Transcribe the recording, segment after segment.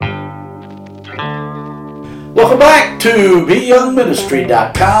Welcome back to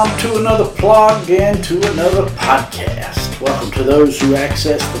BeYoungMinistry.com, to another blog and to another podcast. Welcome to those who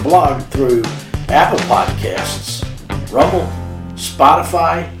access the blog through Apple Podcasts, Rumble,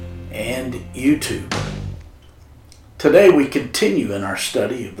 Spotify, and YouTube. Today we continue in our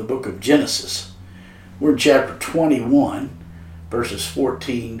study of the book of Genesis. We're in chapter 21, verses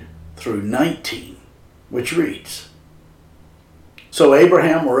 14 through 19, which reads, So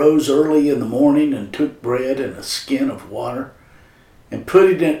Abraham arose early in the morning and took bread and a skin of water, and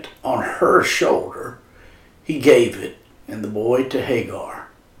putting it on her shoulder, he gave it and the boy to Hagar,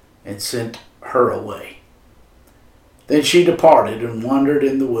 and sent her away. Then she departed and wandered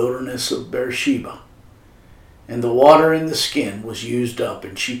in the wilderness of Beersheba. And the water in the skin was used up,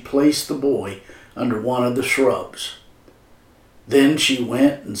 and she placed the boy under one of the shrubs. Then she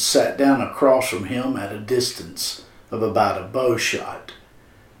went and sat down across from him at a distance of about a bow shot.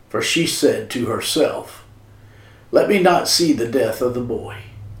 For she said to herself, Let me not see the death of the boy.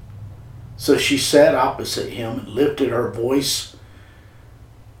 So she sat opposite him and lifted her voice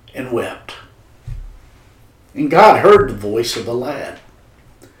and wept. And God heard the voice of the lad.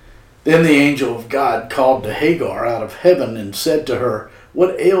 Then the angel of God called to Hagar out of heaven and said to her,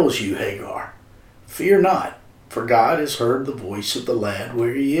 What ails you, Hagar? Fear not, for God has heard the voice of the lad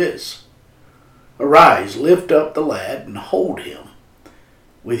where he is. Arise, lift up the lad, and hold him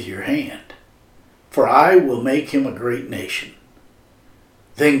with your hand, for I will make him a great nation.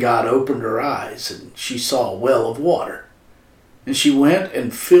 Then God opened her eyes, and she saw a well of water. And she went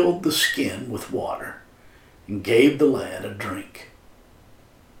and filled the skin with water, and gave the lad a drink.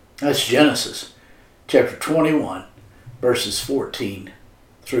 That's Genesis chapter 21, verses 14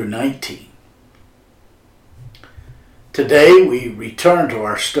 through 19. Today we return to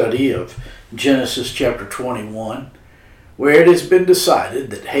our study of Genesis chapter 21, where it has been decided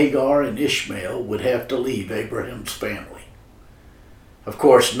that Hagar and Ishmael would have to leave Abraham's family. Of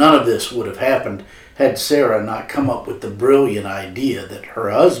course, none of this would have happened had Sarah not come up with the brilliant idea that her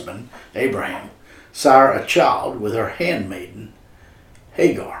husband, Abraham, sire a child with her handmaiden,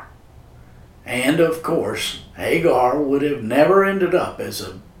 Hagar. And, of course, Hagar would have never ended up as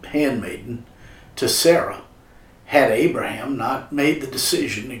a handmaiden to Sarah had Abraham not made the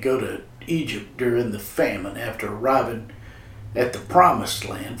decision to go to Egypt during the famine after arriving at the Promised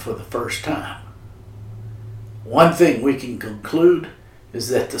Land for the first time. One thing we can conclude is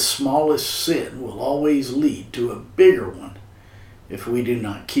that the smallest sin will always lead to a bigger one if we do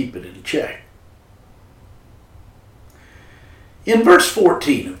not keep it in check. In verse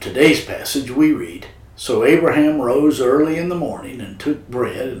 14 of today's passage we read, So Abraham rose early in the morning and took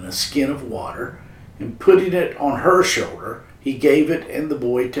bread and a skin of water, and putting it on her shoulder, he gave it and the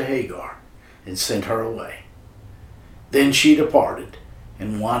boy to Hagar, and sent her away. Then she departed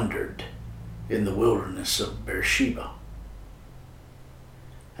and wandered in the wilderness of Beersheba.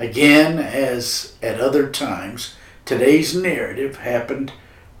 Again, as at other times, today's narrative happened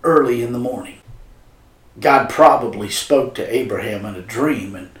early in the morning. God probably spoke to Abraham in a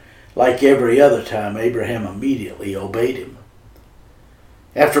dream, and like every other time, Abraham immediately obeyed him.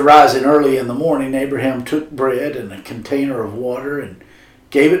 After rising early in the morning, Abraham took bread and a container of water and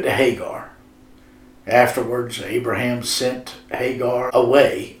gave it to Hagar. Afterwards, Abraham sent Hagar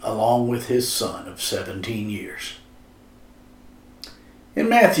away along with his son of 17 years. In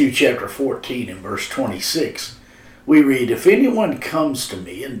Matthew chapter 14 and verse 26, we read, If anyone comes to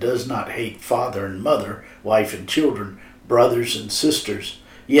me and does not hate father and mother, wife and children, brothers and sisters,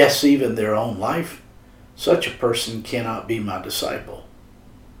 yes, even their own life, such a person cannot be my disciple.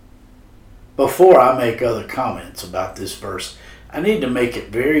 Before I make other comments about this verse, I need to make it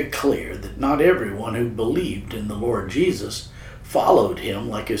very clear that not everyone who believed in the Lord Jesus followed him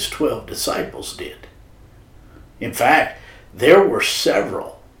like his 12 disciples did. In fact, there were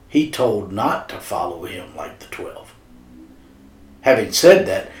several he told not to follow him like the 12. Having said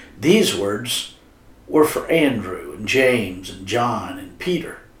that, these words were for Andrew and James and John and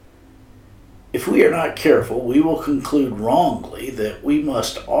Peter. If we are not careful, we will conclude wrongly that we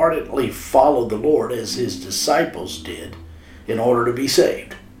must ardently follow the Lord as his disciples did in order to be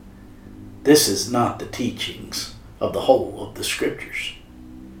saved. This is not the teachings of the whole of the Scriptures.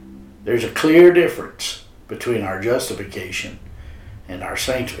 There's a clear difference between our justification and our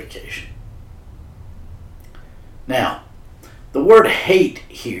sanctification. Now, the word hate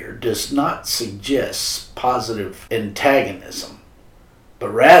here does not suggest positive antagonism, but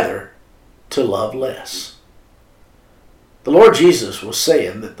rather to love less. The Lord Jesus was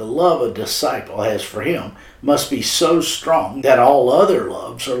saying that the love a disciple has for him must be so strong that all other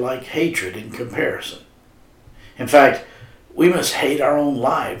loves are like hatred in comparison. In fact, We must hate our own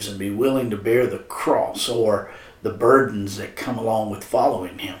lives and be willing to bear the cross or the burdens that come along with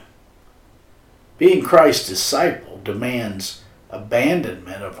following him. Being Christ's disciple demands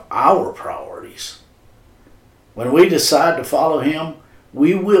abandonment of our priorities. When we decide to follow him,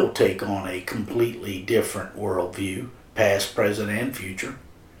 we will take on a completely different worldview, past, present, and future.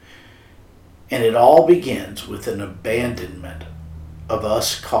 And it all begins with an abandonment of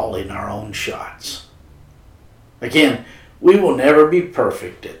us calling our own shots. Again, we will never be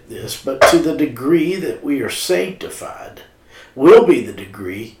perfect at this, but to the degree that we are sanctified will be the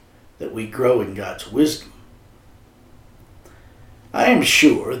degree that we grow in God's wisdom. I am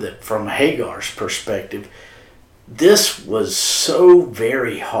sure that from Hagar's perspective, this was so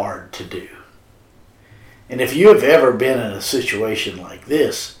very hard to do. And if you have ever been in a situation like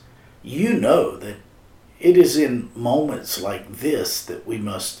this, you know that it is in moments like this that we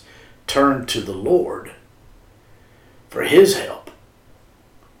must turn to the Lord for his help.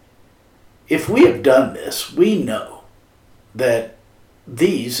 If we have done this, we know that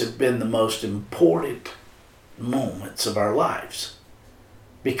these have been the most important moments of our lives,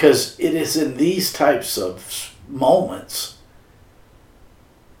 because it is in these types of moments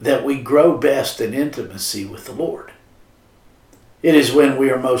that we grow best in intimacy with the Lord. It is when we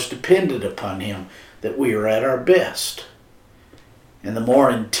are most dependent upon him that we are at our best. And the more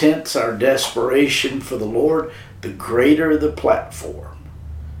intense our desperation for the Lord, the greater the platform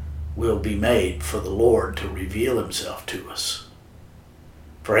will be made for the Lord to reveal himself to us.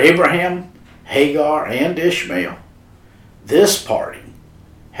 For Abraham, Hagar, and Ishmael, this parting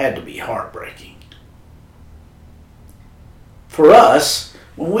had to be heartbreaking. For us,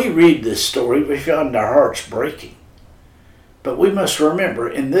 when we read this story, we find our hearts breaking. But we must remember,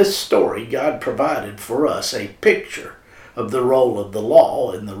 in this story, God provided for us a picture of the role of the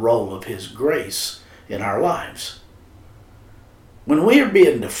law and the role of his grace in our lives. When we are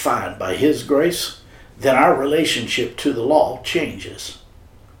being defined by his grace, then our relationship to the law changes.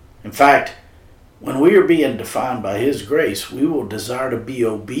 In fact, when we are being defined by his grace, we will desire to be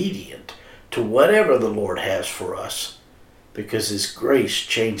obedient to whatever the Lord has for us, because his grace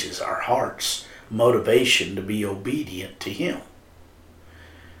changes our heart's motivation to be obedient to him.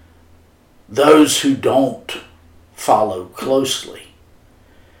 Those who don't follow closely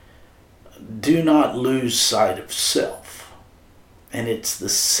do not lose sight of self, and it's the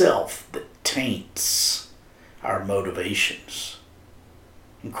self that taints our motivations.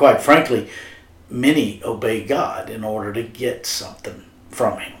 And quite frankly, many obey God in order to get something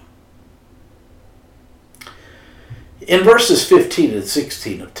from him. In verses 15 and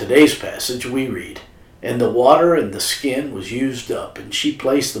 16 of today's passage, we read, "And the water in the skin was used up, and she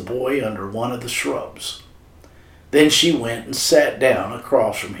placed the boy under one of the shrubs. Then she went and sat down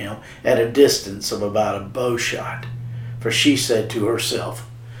across from him at a distance of about a bow shot. For she said to herself,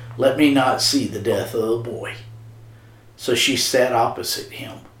 'Let me not see the death of the boy.' So she sat opposite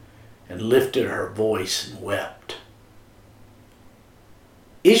him and lifted her voice and wept."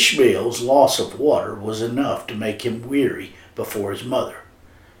 Ishmael's loss of water was enough to make him weary before his mother,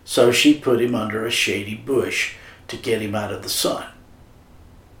 so she put him under a shady bush to get him out of the sun.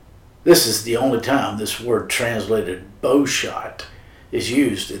 This is the only time this word translated bow shot is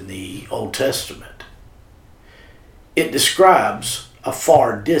used in the Old Testament. It describes a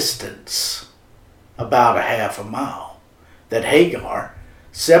far distance, about a half a mile, that Hagar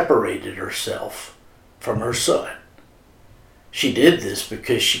separated herself from her son. She did this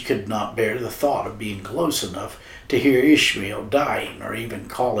because she could not bear the thought of being close enough to hear Ishmael dying or even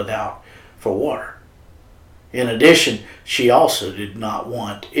call it out for water. In addition, she also did not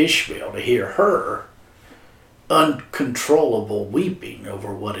want Ishmael to hear her uncontrollable weeping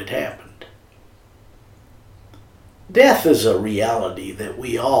over what had happened. Death is a reality that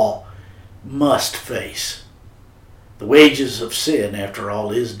we all must face. The wages of sin, after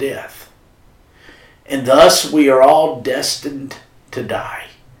all, is death. And thus we are all destined to die,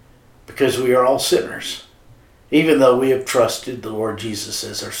 because we are all sinners, even though we have trusted the Lord Jesus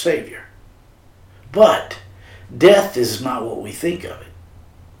as our Savior. But death is not what we think of it.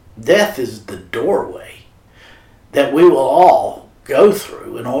 Death is the doorway that we will all go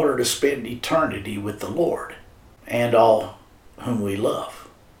through in order to spend eternity with the Lord and all whom we love.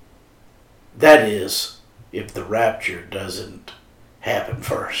 That is, if the rapture doesn't happen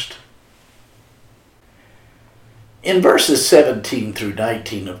first. In verses 17 through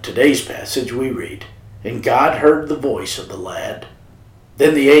 19 of today's passage, we read, "And God heard the voice of the lad.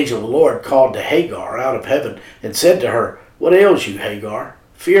 Then the angel of the Lord called to Hagar out of heaven and said to her, 'What ails you, Hagar?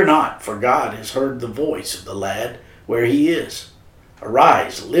 Fear not, for God has heard the voice of the lad where he is.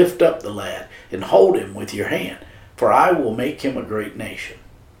 Arise, lift up the lad, and hold him with your hand, for I will make him a great nation."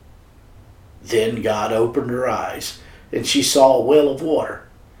 Then God opened her eyes, and she saw a well of water,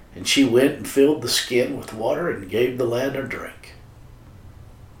 and she went and filled the skin with water and gave the lad a drink.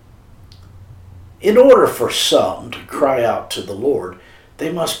 In order for some to cry out to the Lord,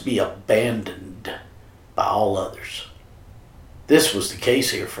 they must be abandoned by all others. This was the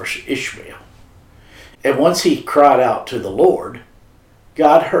case here for Ishmael. And once he cried out to the Lord,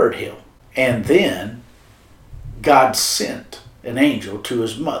 God heard him. And then God sent an angel to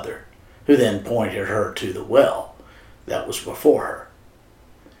his mother, who then pointed her to the well that was before her.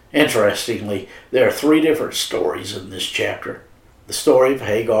 Interestingly, there are 3 different stories in this chapter. The story of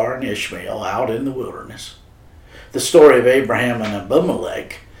Hagar and Ishmael out in the wilderness. The story of Abraham and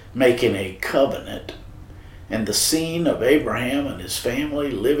Abimelech making a covenant. And the scene of Abraham and his family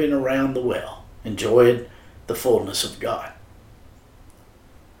living around the well, enjoying the fullness of God.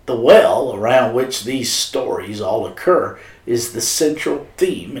 The well around which these stories all occur is the central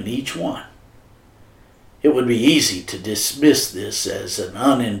theme in each one. It would be easy to dismiss this as an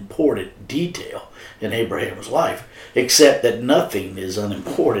unimportant detail in Abraham's life, except that nothing is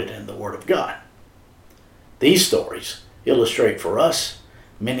unimportant in the Word of God. These stories illustrate for us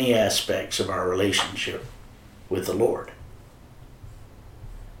many aspects of our relationship with the Lord.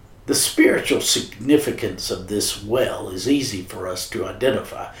 The spiritual significance of this well is easy for us to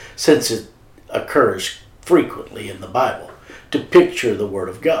identify, since it occurs frequently in the Bible to picture the Word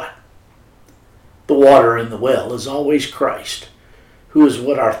of God. The water in the well is always Christ, who is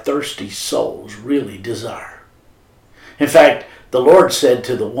what our thirsty souls really desire. In fact, the Lord said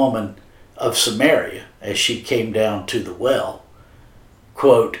to the woman of Samaria as she came down to the well,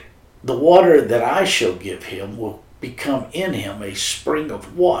 quote, "The water that I shall give him will become in him a spring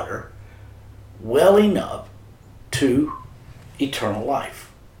of water welling up to eternal life."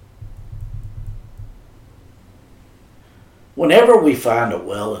 Whenever we find a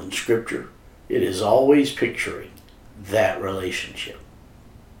well in Scripture, it is always picturing that relationship.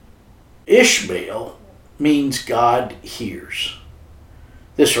 Ishmael means God hears.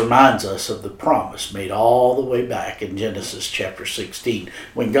 This reminds us of the promise made all the way back in Genesis chapter 16,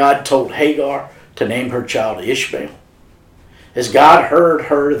 when God told Hagar to name her child Ishmael. As God heard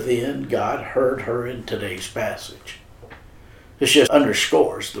her then, God heard her in today's passage. This just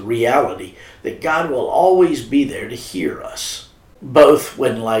underscores the reality that God will always be there to hear us, both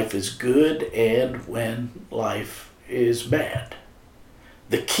when life is good and when life is bad.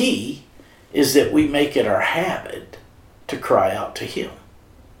 The key is that we make it our habit to cry out to Him.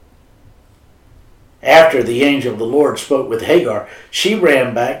 After the angel of the Lord spoke with Hagar, she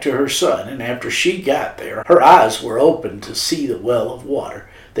ran back to her son, and after she got there, her eyes were opened to see the well of water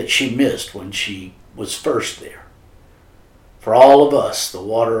that she missed when she was first there. For all of us, the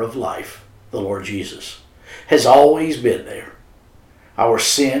water of life, the Lord Jesus, has always been there. Our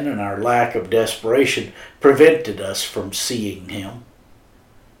sin and our lack of desperation prevented us from seeing Him.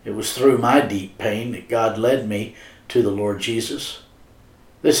 It was through my deep pain that God led me to the Lord Jesus.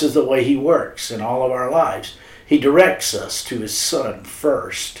 This is the way He works in all of our lives. He directs us to His Son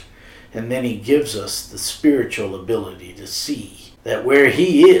first, and then He gives us the spiritual ability to see that where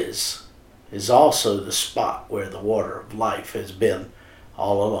He is also the spot where the water of life has been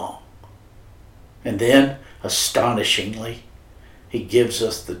all along. And then, astonishingly, He gives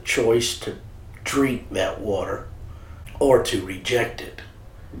us the choice to drink that water or to reject it.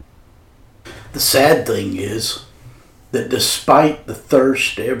 The sad thing is that despite the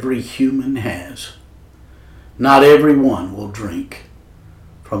thirst every human has, not everyone will drink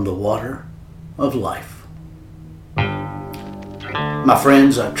from the water of life. My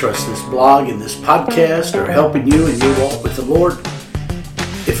friends, I trust this blog and this podcast are helping you in your walk with the Lord.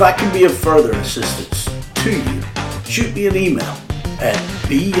 If I can be of further assistance to you, shoot me an email at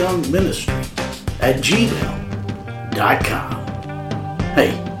beyoungministry@gmail.com.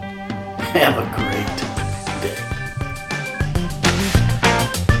 Hey, have a great